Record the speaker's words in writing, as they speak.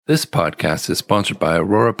This podcast is sponsored by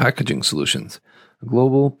Aurora Packaging Solutions, a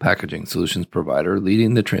global packaging solutions provider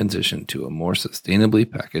leading the transition to a more sustainably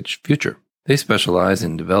packaged future. They specialize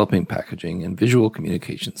in developing packaging and visual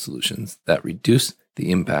communication solutions that reduce the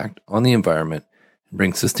impact on the environment and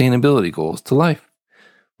bring sustainability goals to life.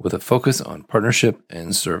 With a focus on partnership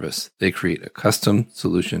and service, they create a custom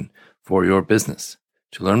solution for your business.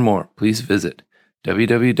 To learn more, please visit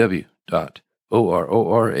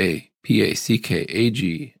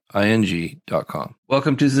www.ororapackaging.com.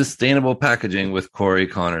 Welcome to Sustainable Packaging with Corey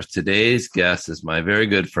Connors. Today's guest is my very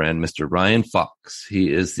good friend, Mr. Ryan Fox.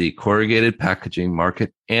 He is the Corrugated Packaging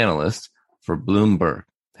Market Analyst for Bloomberg.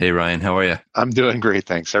 Hey, Ryan, how are you? I'm doing great,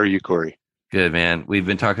 thanks. How are you, Corey? Good, man. We've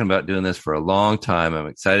been talking about doing this for a long time. I'm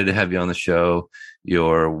excited to have you on the show.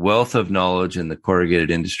 Your wealth of knowledge in the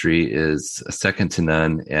corrugated industry is second to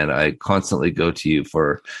none, and I constantly go to you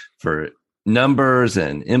for numbers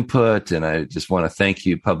and input. And I just want to thank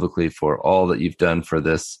you publicly for all that you've done for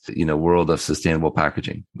this, world of sustainable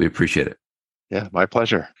packaging. We appreciate it. Yeah, my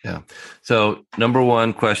pleasure. Yeah. So, number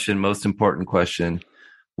one question, most important question: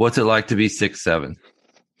 what's it like to be 6'7"?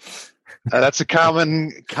 That's a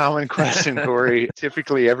common question, Corey.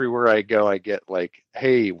 Typically, everywhere I go, I get like,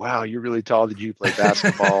 "Hey, wow, you're really tall. Did you play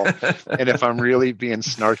basketball?" And if I'm really being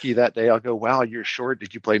snarky that day, I'll go, "Wow, you're short.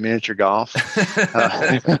 Did you play miniature golf?"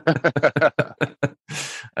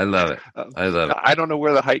 I love it. I don't know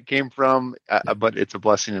where the height came from, but it's a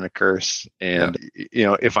blessing and a curse. And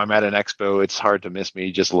if I'm at an expo, it's hard to miss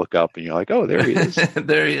me. Just look up, and you're like, "Oh, there he is."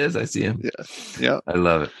 There he is. I see him. Yeah. I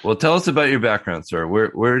love it. Well, tell us about your background, sir.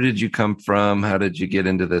 Where did you come from? How did you get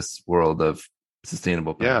into this world of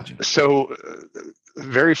sustainable packaging? Yeah. So,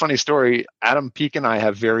 very funny story. Adam Peake and I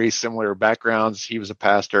have very similar backgrounds. He was a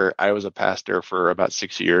pastor. I was a pastor for about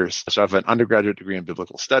 6 years. So I have an undergraduate degree in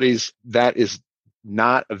biblical studies. That is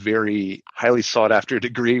not a very highly sought after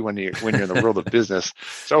degree when you're in the world of business.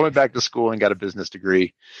 So I went back to school and got a business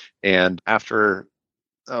degree. And after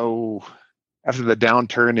the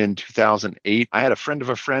downturn in 2008, I had a friend of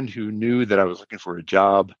a friend who knew that I was looking for a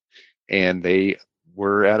job, and they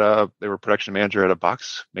were production manager at a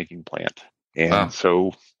box making plant. And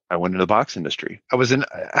So I went into the box industry. I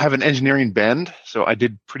have an engineering bend, so I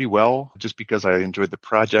did pretty well just because I enjoyed the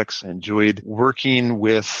projects. I enjoyed working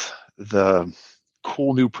with the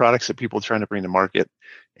cool new products that people are trying to bring to market.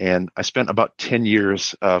 And I spent about 10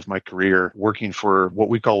 years of my career working for what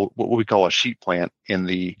we call a sheet plant in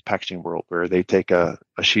the packaging world, where they take a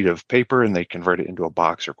sheet of paper and they convert it into a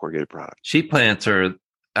box or corrugated product. Sheet plants are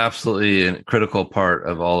absolutely a critical part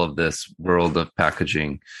of all of this world of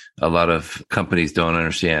packaging. A lot of companies don't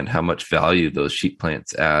understand how much value those sheet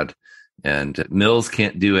plants add. And mills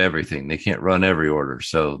can't do everything. They can't run every order.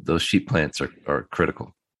 So those sheet plants are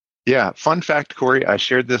critical. Yeah. Fun fact, Corey, I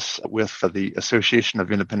shared this with the Association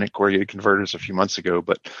of Independent Corrugated Converters a few months ago,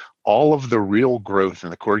 but all of the real growth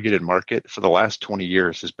in the corrugated market for the last 20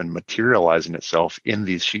 years has been materializing itself in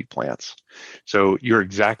these sheet plants. So you're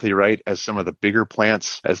exactly right. As some of the bigger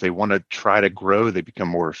plants, as they want to try to grow, they become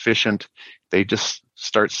more efficient. They just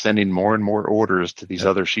start sending more and more orders to these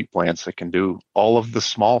other sheet plants that can do all of the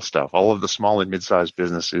small stuff, all of the small and mid-sized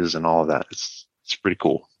businesses and all of that. It's pretty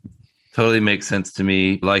cool. Totally makes sense to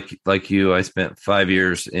me. Like you, I spent 5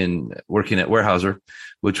 years in working at Weyerhaeuser,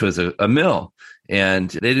 which was a mill, and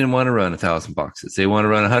they didn't want to run 1,000 boxes. They want to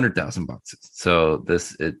run 100,000 boxes. So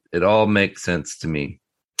it all makes sense to me.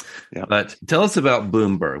 Yeah. But tell us about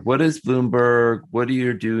Bloomberg. What is Bloomberg? What are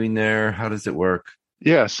you doing there? How does it work?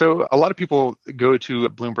 Yeah, so a lot of people go to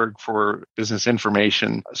Bloomberg for business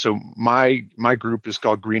information. So my group is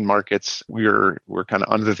called Green Markets. We're kind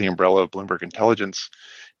of under the umbrella of Bloomberg Intelligence,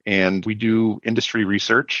 and we do industry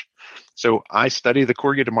research. So I study the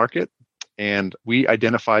corrugated market, and we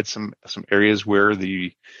identified some areas where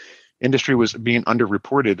the industry was being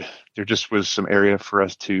underreported. There just was some area for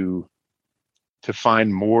us to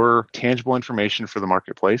find more tangible information for the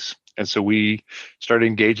marketplace. And so we started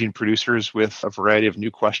engaging producers with a variety of new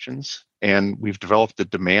questions, and we've developed a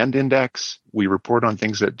demand index. We report on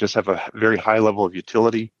things that just have a very high level of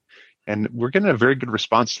utility, and we're getting a very good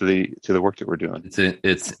response to the work that we're doing.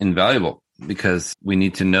 It's invaluable because we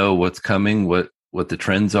need to know what's coming, what the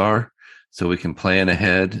trends are, so we can plan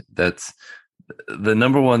ahead. That's the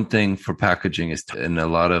number one thing for packaging and a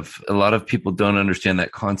lot of people don't understand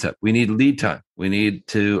that concept. We need lead time. We need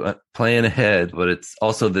to plan ahead, but it's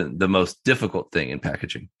also the most difficult thing in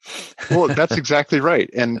packaging. Well, that's exactly right.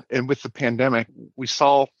 And with the pandemic, we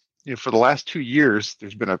saw, for the last 2 years,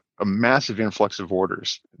 there's been a massive influx of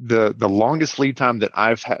orders. The longest lead time that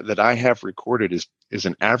I have recorded is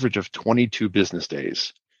an average of 22 business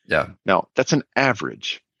days. Yeah. Now, that's an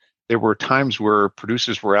average. There were times where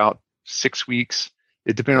producers were out 6 weeks.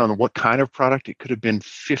 It depended on what kind of product. It could have been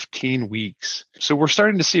 15 weeks. So we're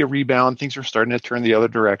starting to see a rebound. Things are starting to turn the other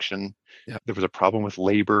direction. Yeah. There was a problem with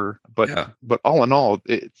labor, but all in all,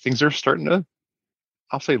 things are starting to,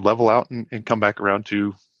 I'll say, level out and come back around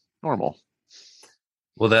to normal.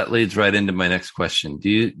 Well, that leads right into my next question. Do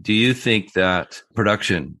you think that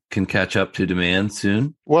production can catch up to demand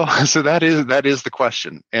soon? Well, so that is the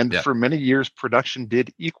question. And for many years, production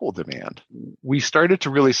did equal demand. We started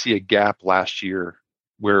to really see a gap last year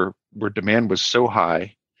where demand was so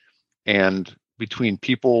high, and between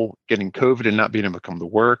people getting COVID and not being able to come to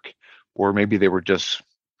work, or maybe they were just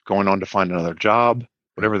going on to find another job,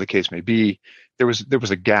 whatever the case may be, there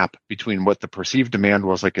was a gap between what the perceived demand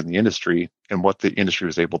was like in the industry and what the industry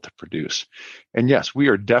was able to produce. And yes, we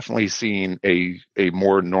are definitely seeing a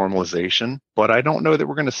more normalization, but I don't know that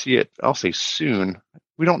we're going to see it, I'll say, soon.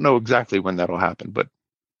 We don't know exactly when that'll happen,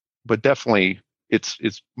 but definitely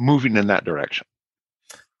it's moving in that direction.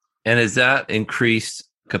 And is that increased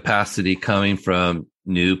capacity coming from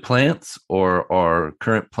new plants, or are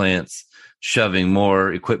current plants shoving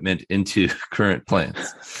more equipment into current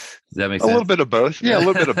plants? Does that make sense? A little bit of both. Yeah, a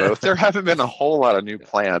little bit of both. There haven't been a whole lot of new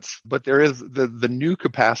plants, but there is the new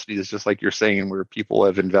capacity is just like you're saying, where people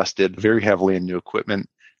have invested very heavily in new equipment.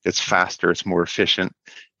 It's faster, it's more efficient.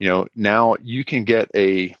 Now you can get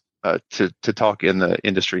to talk in the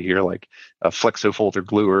industry here, like a flexo folder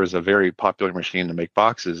gluer is a very popular machine to make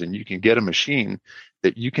boxes, and you can get a machine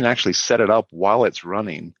that you can actually set it up while it's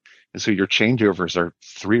running. And so your changeovers are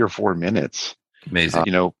 3 or 4 minutes.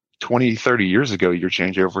 Amazing. 20, 30 years ago, your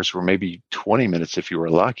changeovers were maybe 20 minutes if you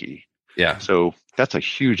were lucky. Yeah. So that's a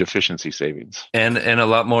huge efficiency savings. And a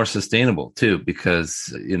lot more sustainable too,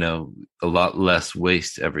 because, a lot less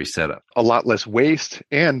waste every setup. A lot less waste.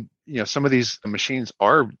 And, some of these machines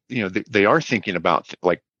are, they are thinking about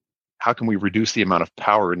like, how can we reduce the amount of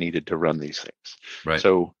power needed to run these things? Right.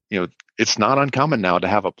 So, it's not uncommon now to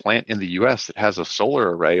have a plant in the US that has a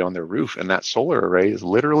solar array on their roof, and that solar array is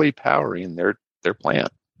literally powering their plant.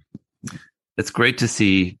 It's great to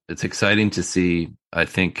see. It's exciting to see. I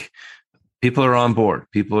think people are on board.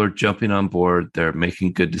 People are jumping on board. They're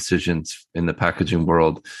making good decisions in the packaging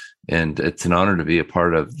world. And it's an honor to be a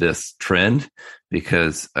part of this trend,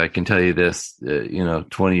 because I can tell you this,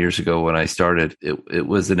 20 years ago when I started, it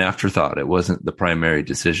was an afterthought. It wasn't the primary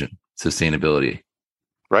decision, sustainability.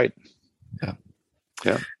 Right.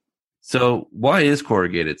 Yeah. So why is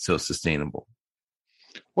corrugated so sustainable?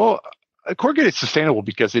 Well, corrugated is sustainable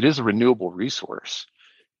because it is a renewable resource,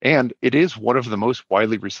 and it is one of the most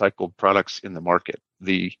widely recycled products in the market.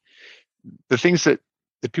 The things that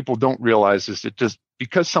people don't realize is that just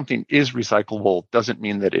because something is recyclable doesn't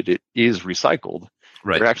mean that it is recycled.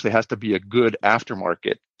 Right. There actually has to be a good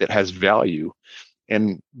aftermarket that has value.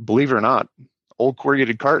 And believe it or not, old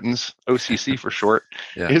corrugated cartons, OCC for short,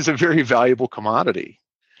 is a very valuable commodity.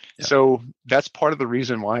 Yeah. So that's part of the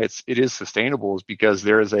reason why it is sustainable, is because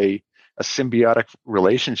there is a symbiotic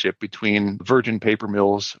relationship between virgin paper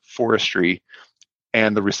mills, forestry,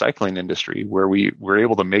 and the recycling industry, where we're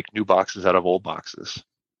able to make new boxes out of old boxes.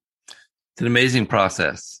 It's an amazing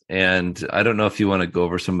process. And I don't know if you want to go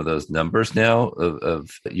over some of those numbers now of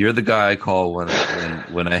you're the guy I call when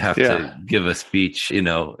I have to give a speech,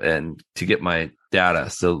 and to get my data.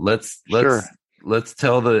 So let's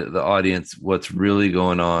tell the audience what's really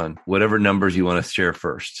going on, whatever numbers you want to share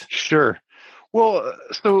first. Sure. Well,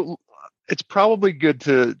 so it's probably good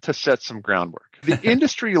to set some groundwork. The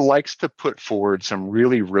industry likes to put forward some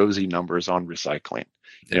really rosy numbers on recycling.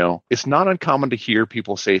 It's not uncommon to hear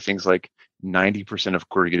people say things like 90% of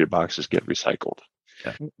corrugated boxes get recycled.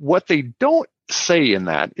 Yeah. What they don't say in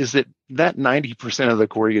that is that 90% of the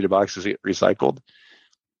corrugated boxes get recycled.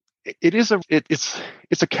 It's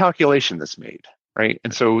a calculation that's made, right?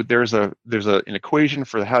 And so there's an equation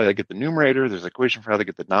for how they get the numerator. There's an equation for how they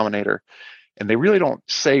get the denominator. And they really don't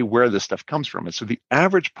say where this stuff comes from. And so the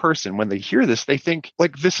average person, when they hear this, they think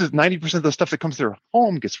like this is 90% of the stuff that comes to their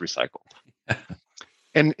home gets recycled.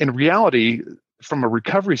 And in reality, from a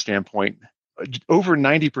recovery standpoint, over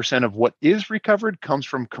 90% of what is recovered comes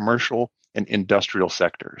from commercial and industrial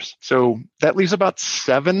sectors. So that leaves about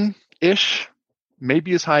 7-ish,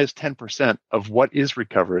 maybe as high as 10% of what is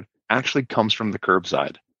recovered actually comes from the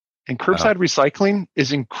curbside. And curbside recycling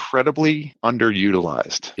is incredibly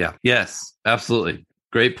underutilized. Yeah. Yes, absolutely.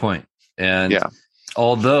 Great point. And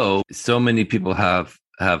although so many people have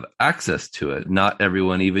access to it, not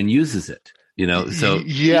everyone even uses it. So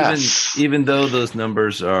Yes. even though those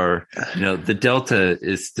numbers are, the delta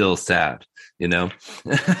is still sad,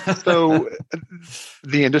 So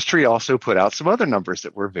the industry also put out some other numbers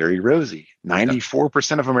that were very rosy.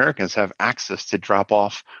 94% of Americans have access to drop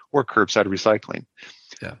off or curbside recycling.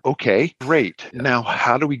 Yeah. Okay, great. Yeah. Now,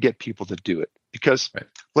 how do we get people to do it? Because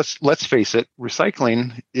let's face it,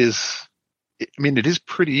 recycling it is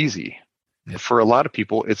pretty easy. Yeah. For a lot of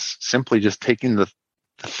people, it's simply just taking the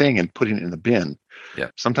thing and putting it in the bin.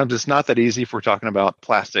 Yeah. Sometimes it's not that easy if we're talking about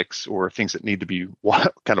plastics or things that need to be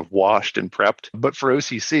kind of washed and prepped. But for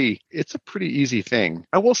OCC, it's a pretty easy thing.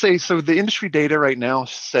 I will say, so the industry data right now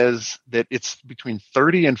says that it's between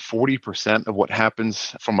 30 and 40% of what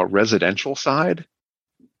happens from a residential side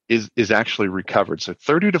is actually recovered. So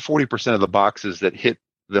 30 to 40% of the boxes that hit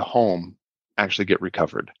the home actually get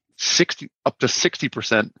recovered. Up to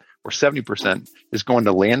 60% or 70% is going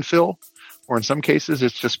to landfill, or in some cases,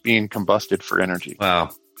 it's just being combusted for energy.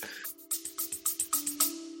 Wow.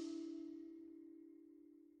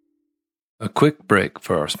 A quick break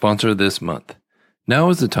for our sponsor this month. Now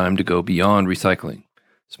is the time to go beyond recycling.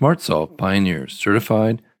 SmartSolve pioneers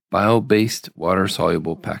certified, bio-based,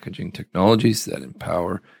 water-soluble packaging technologies that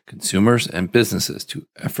empower consumers and businesses to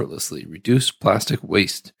effortlessly reduce plastic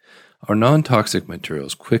waste. Our non-toxic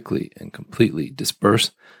materials quickly and completely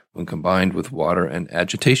disperse when combined with water and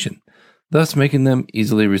agitation, thus making them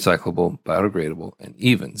easily recyclable, biodegradable, and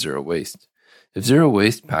even zero waste. If zero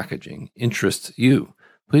waste packaging interests you,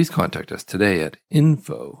 please contact us today at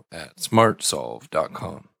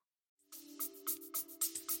info@smartsolve.com.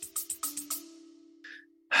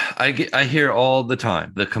 I hear all the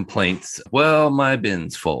time the complaints. Well, my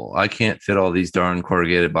bin's full. I can't fit all these darn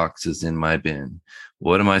corrugated boxes in my bin.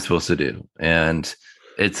 What am I supposed to do? And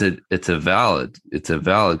it's a valid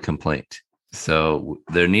complaint. So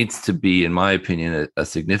there needs to be, in my opinion, a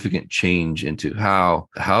significant change into how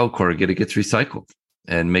corrugated gets recycled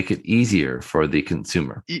and make it easier for the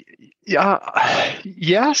consumer. Yeah.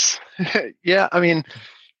 Yes. Yeah. I mean,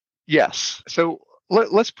 yes. So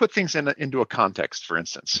let's put things into a context. For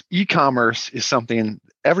instance, e-commerce is something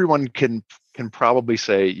everyone can probably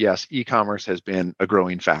say, yes, e-commerce has been a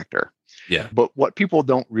growing factor. Yeah. But what people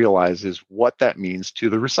don't realize is what that means to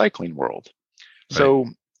the recycling world. Right. So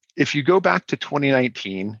if you go back to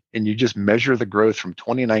 2019 and you just measure the growth from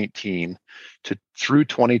 2019 through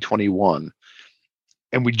 2021,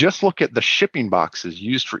 and we just look at the shipping boxes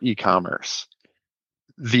used for e-commerce,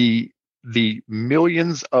 the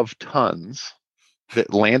millions of tons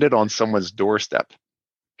that landed on someone's doorstep,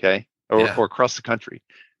 okay, or across the country,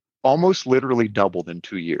 almost literally doubled in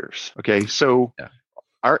 2 years. Okay, so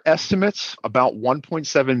our estimates, about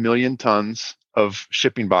 1.7 million tons of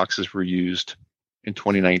shipping boxes were used in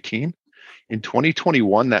 2019. In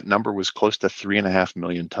 2021, that number was close to 3.5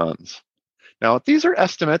 million tons. Now, these are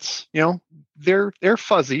estimates, they're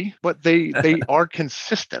fuzzy, but they are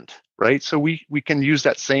consistent, right? So we can use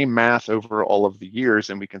that same math over all of the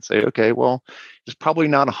years, and we can say, okay, well, it's probably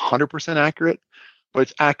not 100% accurate, but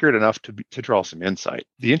it's accurate enough to draw some insight.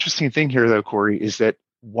 The interesting thing here, though, Corey, is that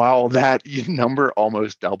while that number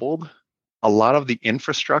almost doubled, a lot of the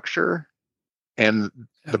infrastructure and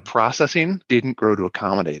the processing didn't grow to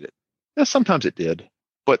accommodate it. Now, sometimes it did,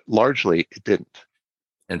 but largely it didn't.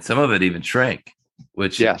 And some of it even shrank,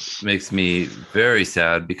 which makes me very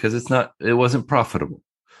sad because it wasn't profitable.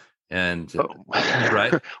 And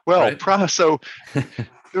right. Well, right? So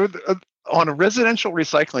on a residential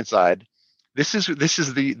recycling side, this is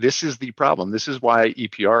the problem. This is why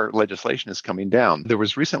EPR legislation is coming down. There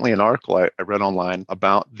was recently an article I read online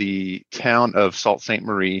about the town of Sault Ste.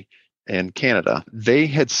 Marie in Canada. They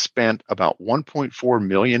had spent about $1.4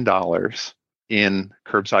 million in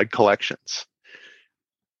curbside collections.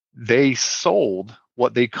 They sold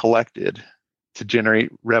what they collected to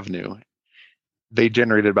generate revenue. They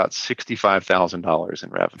generated about $65,000 in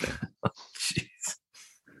revenue. Oh, jeez.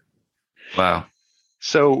 Wow.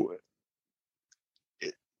 So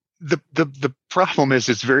the problem is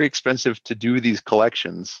it's very expensive to do these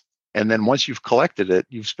collections. And then once you've collected it,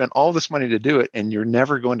 you've spent all this money to do it, and you're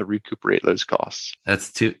never going to recuperate those costs.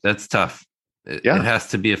 That's tough. It has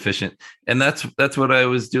to be efficient. And that's what I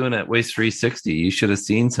was doing at Waste 360. You should have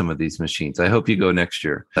seen some of these machines. I hope you go next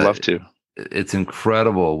year. I'd love to. It's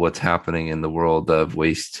incredible what's happening in the world of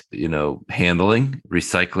waste, handling.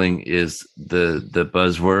 Recycling is the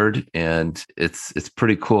buzzword, and it's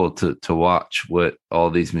pretty cool to watch what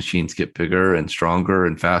all these machines get bigger and stronger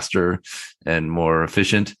and faster and more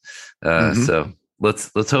efficient. So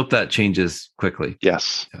let's hope that changes quickly.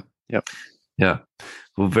 Yes. Yeah.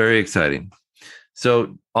 Well, very exciting.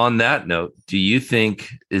 So on that note, do you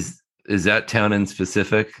think is Is that town in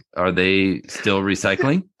specific? Are they still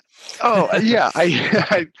recycling? Oh yeah,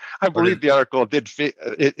 I Or believe did, the article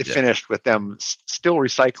it yeah. finished with them still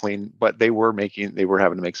recycling, but they were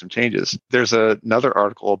having to make some changes. There's another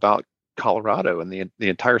article about Colorado and the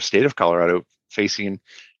entire state of Colorado facing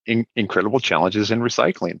incredible challenges in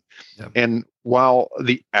recycling. Yeah. And while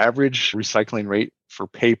the average recycling rate for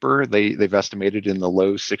paper they've estimated in the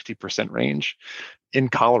low 60% range, in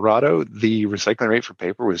Colorado the recycling rate for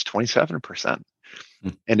paper was 27%. Hmm.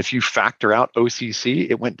 And if you factor out OCC,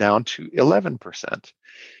 it went down to 11%.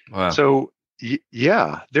 Wow. So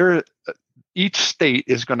yeah, each state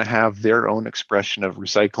is going to have their own expression of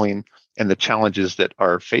recycling and the challenges that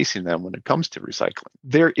are facing them when it comes to recycling.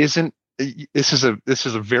 There isn't this is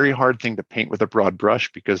a very hard thing to paint with a broad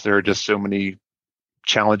brush because there are just so many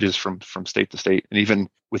challenges from state to state and even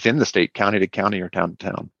within the state, county to county or town to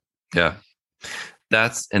town. Yeah.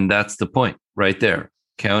 That's the point right there.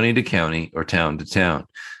 County to county or town to town.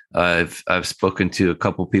 I've spoken to a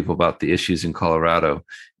couple people about the issues in Colorado,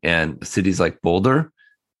 and cities like Boulder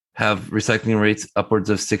have recycling rates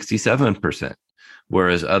upwards of 67%,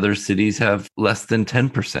 whereas other cities have less than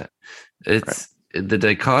 10%. It's the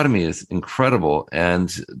dichotomy is incredible, and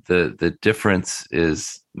the difference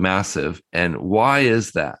is massive. And why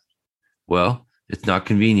is that? Well, it's not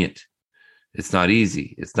convenient. It's not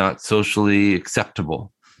easy. It's not socially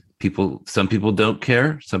acceptable. Some people don't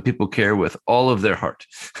care. Some people care with all of their heart.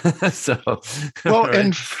 So, well, right?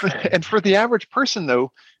 and for the average person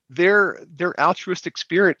though, their altruistic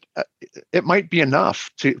spirit, it might be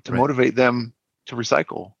enough to Right. motivate them to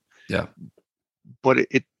recycle. Yeah. But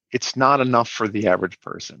it's not enough for the average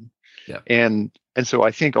person. Yeah. And so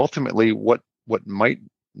I think ultimately what might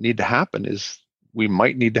need to happen is we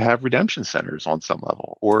might need to have redemption centers on some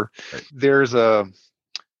level. Or Right. there's a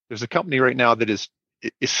company right now that is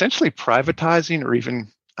essentially privatizing, or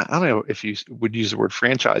even, I don't know if you would use the word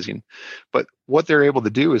franchising, but what they're able to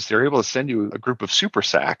do is they're able to send you a group of super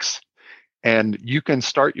sacks and you can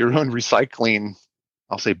start your own recycling,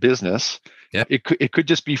 I'll say, business. Yeah. It could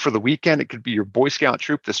just be for the weekend. It could be your Boy Scout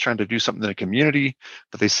troop that's trying to do something in the community,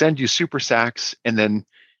 but they send you super sacks, and then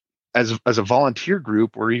as a volunteer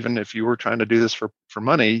group, or even if you were trying to do this for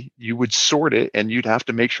money, you would sort it, and you'd have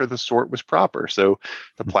to make sure the sort was proper. So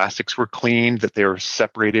the plastics were cleaned, that they were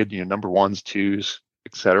separated, number ones, twos,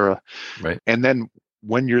 etc. Right. And then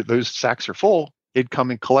when those sacks are full, they'd come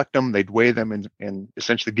and collect them, they'd weigh them, and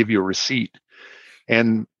essentially give you a receipt.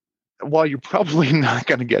 And while you're probably not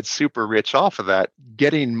going to get super rich off of that,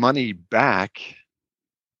 getting money back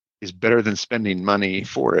is better than spending money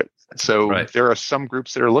for it. So Right. there are some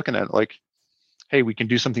groups that are looking at it like, hey, we can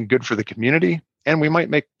do something good for the community, and we might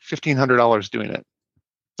make $1,500 doing it.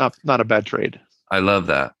 Not a bad trade. I love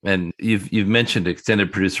that. And you've mentioned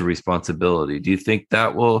extended producer responsibility. Do you think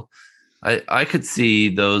that will? I could see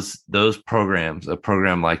those programs, a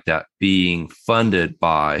program like that, being funded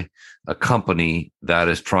by a company that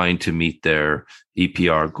is trying to meet their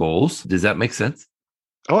EPR goals. Does that make sense?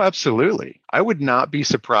 Oh, absolutely. I would not be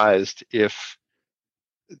surprised if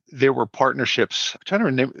there were partnerships. I'm trying to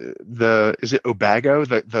remember is it Obago,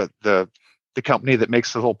 the company that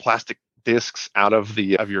makes the little plastic discs out of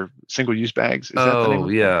your single-use bags? Is that the name of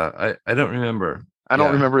it? Yeah. I don't remember. I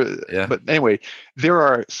don't remember. Yeah. But anyway, there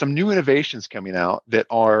are some new innovations coming out that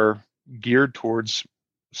are geared towards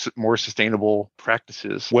more sustainable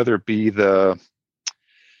practices, whether it be the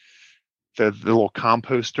little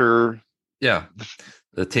composter. Yeah.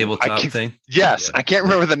 The tabletop thing. Yes, Yeah. I can't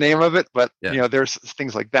remember the name of it, but Yeah. there's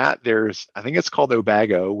things like that. I think it's called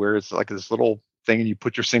Obago, where it's like this little thing, and you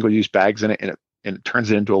put your single-use bags in it, and it turns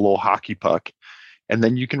it into a little hockey puck, and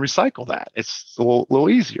then you can recycle that. It's a little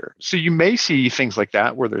easier. So you may see things like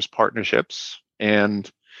that where there's partnerships, and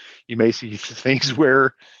you may see things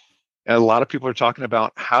where a lot of people are talking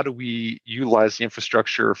about how do we utilize the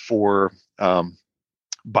infrastructure for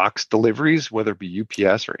box deliveries, whether it be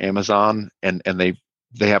UPS or Amazon, and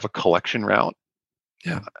they have a collection route.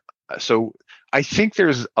 Yeah. So I think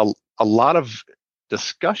there's a lot of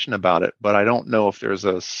discussion about it, but I don't know if there's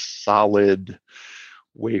a solid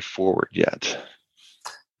way forward yet.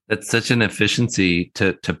 That's such an efficiency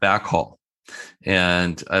to backhaul.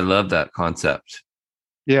 And I love that concept.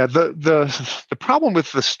 Yeah, the problem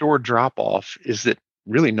with the store drop off is that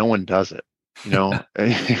really no one does it. You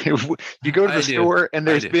go to the store and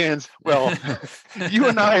there's bins. Well, you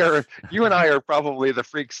and I are probably the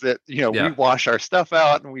freaks that we wash our stuff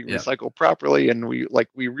out and we recycle properly, and we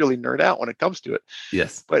really nerd out when it comes to it.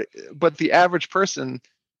 Yes. But the average person,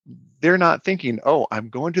 they're not thinking, oh, I'm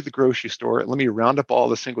going to the grocery store, let me round up all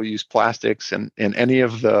the single-use plastics and any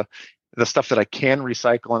of the stuff that I can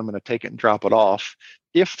recycle, and I'm going to take it and drop it off.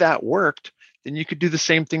 if that worked, then you could do the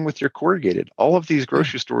same thing with your corrugated. All of these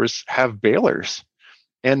grocery stores have balers.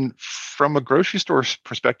 And from a grocery store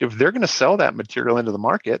perspective, they're going to sell that material into the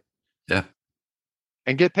market Yeah.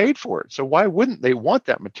 and get paid for it. So why wouldn't they want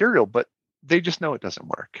that material? But they just know it doesn't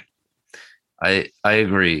work. I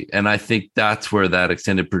agree. And I think that's where that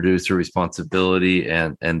extended producer responsibility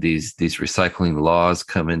and these recycling laws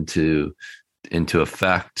come into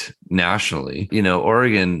effect nationally.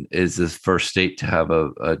 Oregon is the first state to have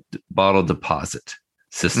a bottle deposit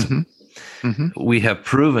system. We have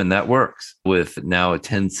proven that works with now a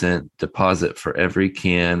 10-cent deposit for every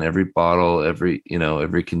can, every bottle,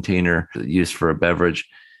 every container used for a beverage.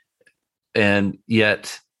 And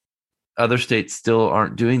yet other states still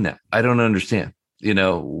aren't doing that. I don't understand.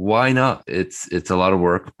 Why not? It's a lot of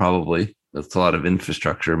work, probably. It's a lot of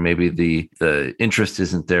infrastructure. Maybe the interest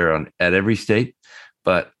isn't there at every state,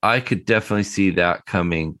 but I could definitely see that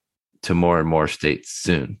coming to more and more states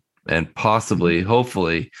soon, and possibly,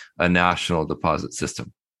 hopefully, a national deposit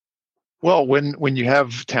system. Well, when you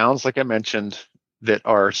have towns, like I mentioned, that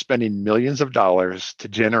are spending millions of dollars to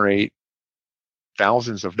generate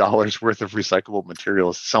thousands of dollars worth of recyclable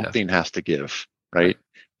materials, something has to give, right?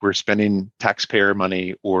 We're spending taxpayer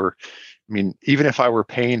money, or, I mean, even if I were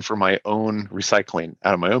paying for my own recycling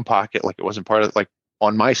out of my own pocket, like it wasn't part of, like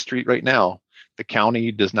on my street right now, the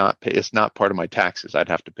county does not pay. It's not part of my taxes. I'd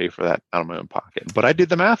have to pay for that out of my own pocket. But I did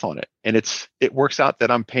the math on it, and it works out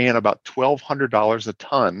that I'm paying about $1,200 a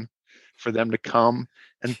ton for them to come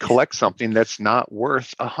and collect something that's not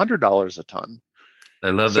worth $100 a ton. I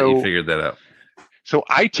love that you figured that out. So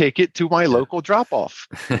I take it to my local drop-off.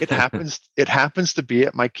 It happens to be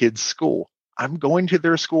at my kid's school. I'm going to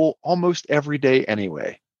their school almost every day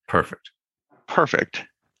anyway. Perfect.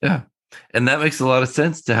 Yeah. And that makes a lot of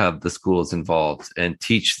sense to have the schools involved and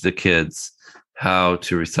teach the kids how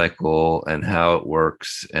to recycle and how it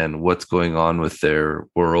works and what's going on with their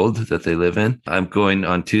world that they live in.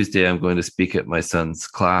 On Tuesday, I'm going to speak at my son's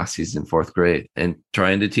class. He's in 4th grade, and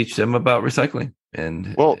trying to teach them about recycling.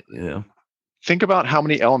 And, think about how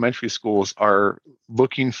many elementary schools are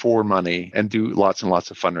looking for money and do lots and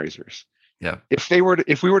lots of fundraisers. Yeah. If we were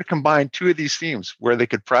to combine two of these themes where they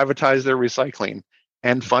could privatize their recycling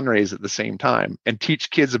and fundraise at the same time and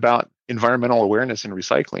teach kids about environmental awareness and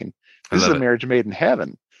recycling, this is a marriage made in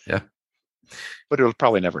heaven. Yeah. But it'll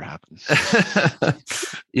probably never happen.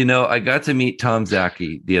 I got to meet Tom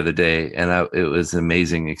Zaki the other day, and it was an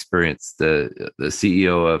amazing experience. The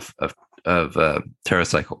CEO of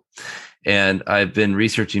TerraCycle. And I've been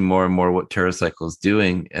researching more and more what TerraCycle is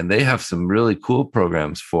doing, and they have some really cool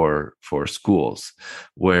programs for schools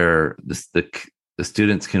where the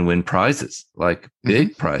students can win prizes, like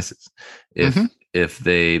big prizes, if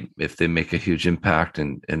they make a huge impact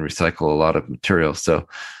and recycle a lot of material. So,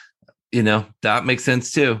 that makes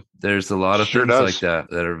sense too. There's a lot of things like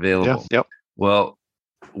that are available. Yeah, yep. Well,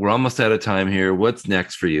 we're almost out of time here. What's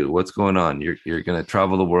next for you? What's going on? You're going to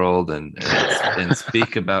travel the world and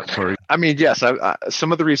speak about Corrugated. I mean, yes,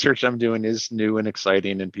 some of the research I'm doing is new and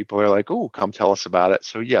exciting, and people are like, "Oh, come tell us about it."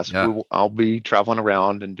 So yes, I'll be traveling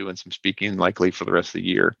around and doing some speaking, likely for the rest of the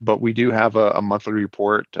year. But we do have a monthly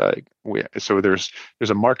report. So there's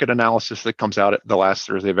a market analysis that comes out at the last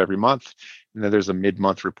Thursday of every month. And then there's a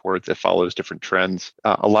mid-month report that follows different trends.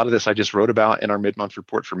 A lot of this I just wrote about in our mid-month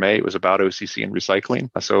report for May. It was about OCC and recycling.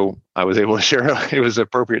 So I was able to share it. It was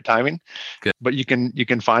appropriate timing. Good. But you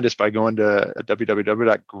can find us by going to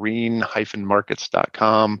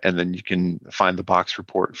www.green-markets.com, and then you can find the box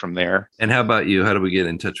report from there. And how about you? How do we get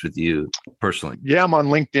in touch with you personally? Yeah, I'm on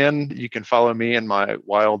LinkedIn. You can follow me in my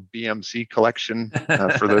wild BMC collection.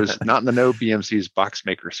 For those not in the know, BMC's box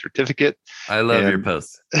maker certificate. I love your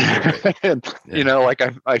posts. I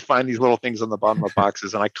find these little things on the bottom of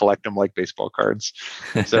boxes and I collect them like baseball cards.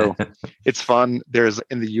 So it's fun.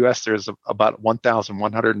 In the US, there's about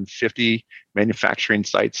 1,150 manufacturing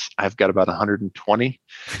sites. I've got about 120.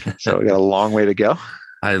 So we got a long way to go.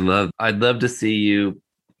 I'd love to see you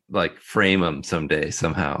frame them someday,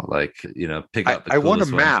 somehow, pick out the I want a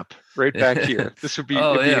ones. map right back here. This would be, be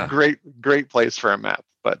a great place for a map,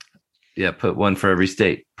 but put one for every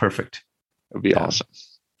state. Perfect. It would be awesome.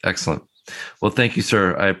 Excellent. Well, thank you,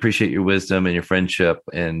 sir. I appreciate your wisdom and your friendship,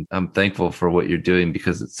 and I'm thankful for what you're doing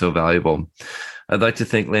because it's so valuable. I'd like to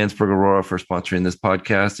thank Landsberg Aurora for sponsoring this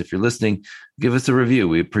podcast. If you're listening, give us a review.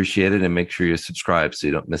 We appreciate it, and make sure you subscribe so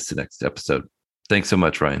you don't miss the next episode. Thanks so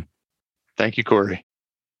much, Ryan. Thank you, Corey.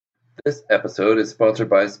 This episode is sponsored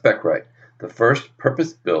by SpecRite, the first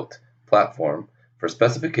purpose-built platform for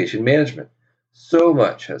specification management. So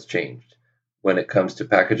much has changed when it comes to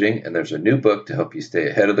packaging, and there's a new book to help you stay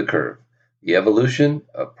ahead of the curve. The Evolution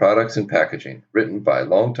of Products and Packaging, written by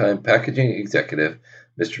longtime packaging executive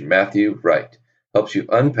Mr. Matthew Wright, helps you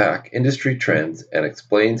unpack industry trends and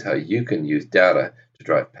explains how you can use data to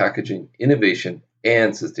drive packaging innovation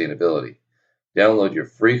and sustainability. Download your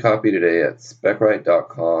free copy today at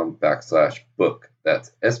specwright.com/book.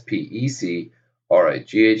 That's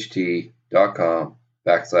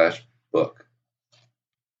SPECRIGHT.com/book.